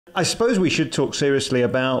I suppose we should talk seriously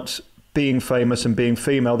about being famous and being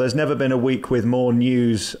female. There's never been a week with more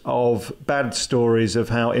news of bad stories of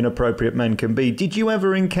how inappropriate men can be. Did you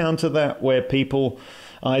ever encounter that, where people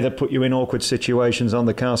either put you in awkward situations on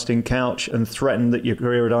the casting couch and threatened that your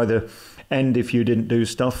career would either end if you didn't do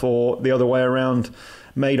stuff, or the other way around,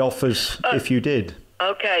 made offers if you did?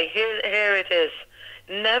 Okay, here it is.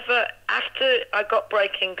 Never, after I got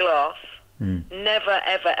Breaking Glass, never,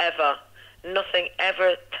 ever, ever, nothing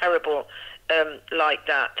ever terrible like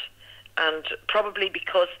that. And probably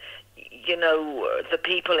because, you know, the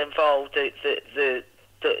people involved, the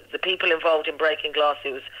people involved in Breaking Glass,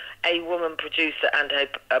 it was a woman producer and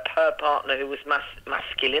her partner who was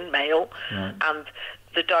masculine, male, right. And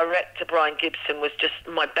the director, Brian Gibson, was just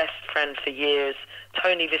my best friend for years.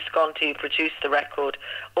 Tony Visconti, who produced the record,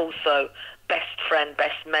 also best friend,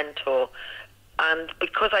 best mentor. And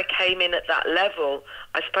because I came in at that level,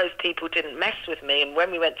 I suppose people didn't mess with me. And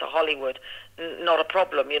when we went to Hollywood, not a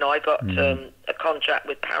problem. You know, I got a contract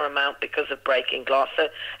with Paramount because of Breaking Glass. So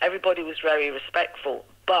everybody was very respectful.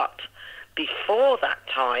 But before that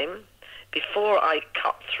time, before I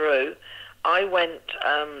cut through, I went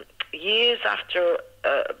years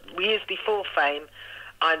before fame.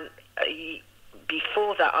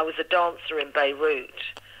 Before that, I was a dancer in Beirut,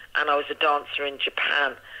 and I was a dancer in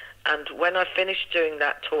Japan. And when I finished doing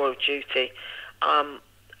that tour of duty,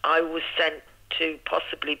 I was sent to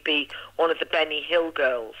possibly be one of the Benny Hill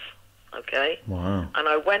girls, okay? Wow. And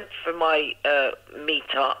I went for my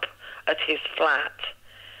meet-up at his flat,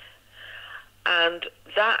 and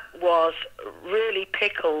that was really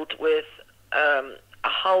pickled with a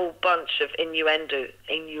whole bunch of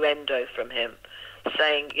innuendo from him,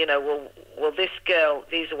 saying, you know, well, this girl,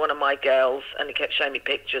 these are one of my girls, and he kept showing me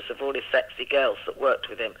pictures of all his sexy girls that worked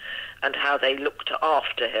with him and how they looked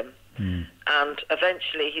after him. And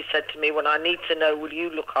eventually he said to me, well, I need to know, will you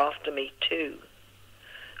look after me too?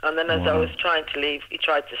 And then as I was trying to leave, he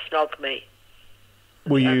tried to snog me.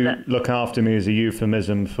 Will you look after me as a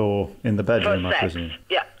euphemism for in the bedroom, for sex, I presume?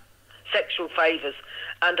 Yeah, sexual favours.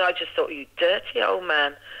 And I just thought, you dirty old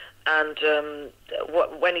man. And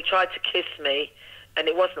when he tried to kiss me, and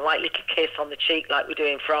it wasn't like lick a kiss on the cheek like we do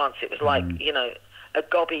in France, it was like, you know, a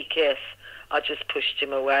gobby kiss, I just pushed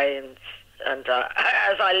him away, and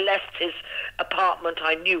as I left his apartment,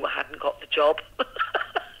 I knew I hadn't got the job.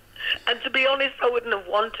 And to be honest, I wouldn't have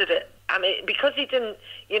wanted it. I mean, because he didn't,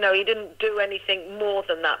 you know, he didn't do anything more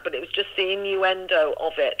than that, but it was just the innuendo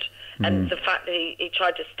of it, and the fact that he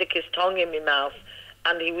tried to stick his tongue in my mouth,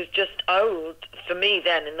 and he was just old for me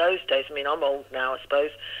then in those days. I mean, I'm old now, I suppose,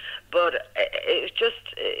 but it was just,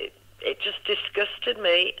 it just disgusted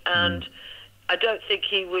me, and I don't think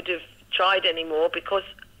he would have tried anymore because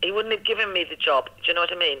he wouldn't have given me the job. Do you know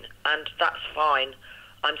what I mean? And that's fine.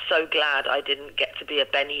 I'm so glad I didn't get to be a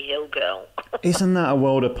Benny Hill girl. Isn't that a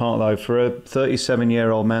world apart, though, for a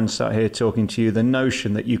 37-year-old man sat here talking to you? The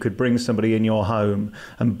notion that you could bring somebody in your home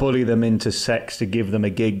and bully them into sex to give them a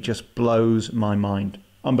gig just blows my mind.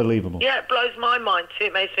 Unbelievable. Yeah, it blows my mind too.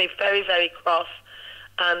 It makes me very, very cross.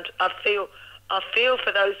 And I feel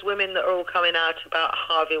for those women that are all coming out about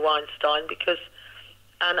Harvey Weinstein, because,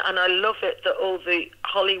 and I love it that all the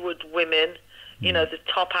Hollywood women, you know, the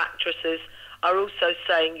top actresses, are also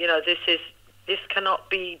saying, you know, this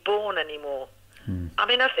cannot be borne anymore. I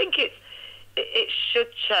mean, I think it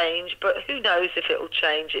should change, but who knows if it will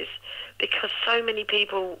change? It's because so many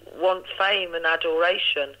people want fame and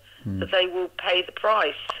adoration that they will pay the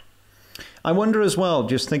price. I wonder as well,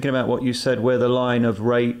 just thinking about what you said, where the line of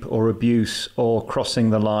rape or abuse or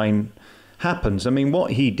crossing the line happens. I mean,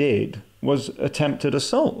 what he did was attempted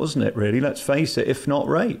assault, wasn't it, really? Let's face it, if not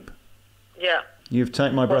rape. Yeah. You've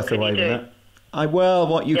taken my breath away with that. Well,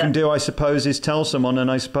 what you can do, I suppose, is tell someone,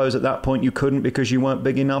 and I suppose at that point you couldn't because you weren't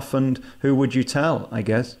big enough, and who would you tell, I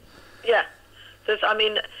guess? Yeah. I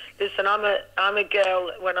mean, listen, I'm a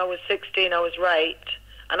girl. When I was 16, I was raped,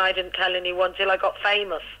 and I didn't tell anyone till I got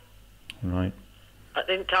famous. Right. I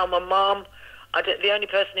didn't tell my mum. The only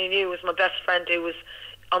person who knew was my best friend, who was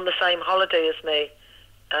on the same holiday as me.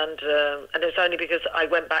 And it was only because I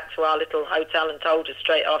went back to our little hotel and told her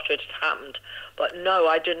straight after it had happened. But no,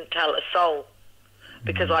 I didn't tell a soul,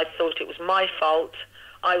 because I thought it was my fault,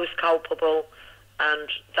 I was culpable, and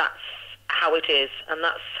that's how it is, and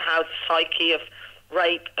that's how the psyche of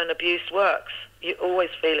rape and abuse works. You always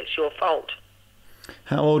feel it's your fault.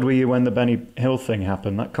 How old were you when the Benny Hill thing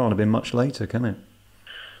happened? That can't have been much later, can it?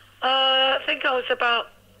 I think I was about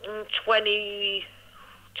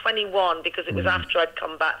 21, because it was after I'd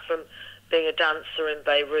come back from being a dancer in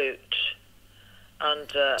Beirut. And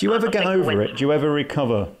do you ever get over it? Do you ever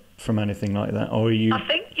recover from anything like that, or are you? I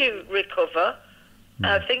think you recover.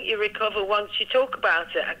 I think you recover once you talk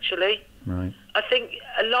about it, actually. Right. I think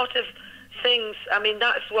a lot of things, I mean,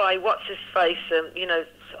 that's why, what's-his-face, you know,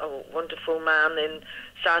 a wonderful man in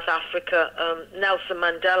South Africa, Nelson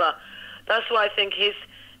Mandela, that's why I think his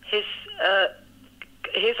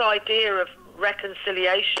idea of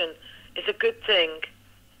reconciliation is a good thing.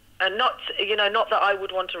 And not, you know, not that I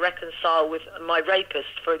would want to reconcile with my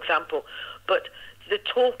rapist, for example, but the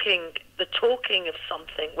talking of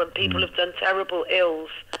something when people have done terrible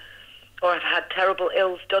ills or have had terrible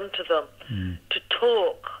ills done to them, to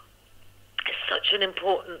talk is such an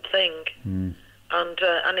important thing, and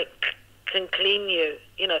it can clean you.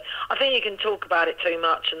 You know, I think you can talk about it too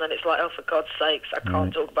much, and then it's like, oh, for God's sakes, I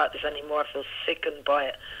can't talk about this anymore. I feel sickened by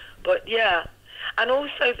it. But yeah, and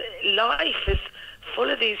also life is full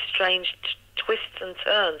of these strange twists and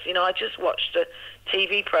turns. You know, I just watched a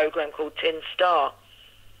TV program called Tin Star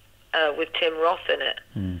with Tim Roth in it,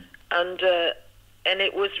 and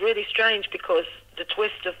it was really strange because the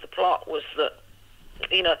twist of the plot was that,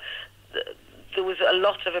 you know, there was a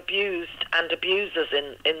lot of abused and abusers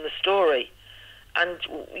in the story, and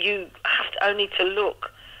you have only to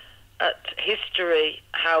look at history,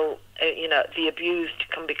 how you know, the abused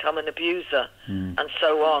can become an abuser, and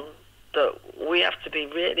so on. That we have to be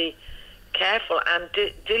really careful and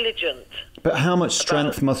diligent. But how much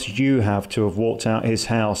strength must you have to have walked out his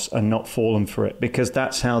house and not fallen for it? Because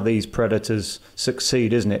that's how these predators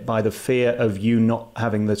succeed, isn't it? By the fear of you not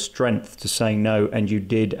having the strength to say no, and you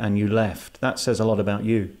did, and you left. That says a lot about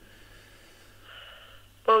you.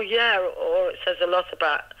 Well, yeah, or it says a lot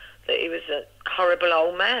about that he was a horrible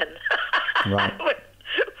old man. Right.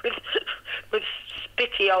 with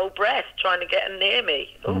spitty old breath trying to get near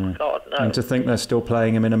me. Oh, God, no. And to think they're still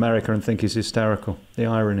playing him in America and think he's hysterical. The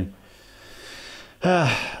irony.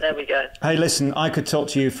 There we go. Hey, listen, I could talk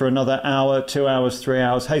to you for another hour, 2 hours, 3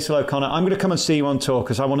 hours. Hazel O'Connor, I'm going to come and see you on tour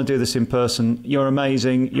because I want to do this in person. You're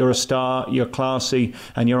amazing, you're a star, you're classy,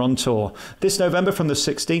 and you're on tour. This November from the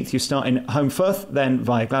 16th, you start in Holmfirth, then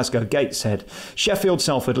via Glasgow, Gateshead, Sheffield,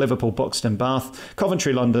 Salford, Liverpool, Buxton, Bath,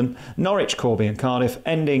 Coventry, London, Norwich, Corby and Cardiff,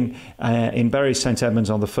 ending in Bury St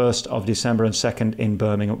Edmunds on the 1st of December and 2nd in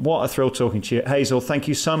Birmingham. What a thrill talking to you. Hazel, thank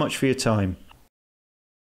you so much for your time.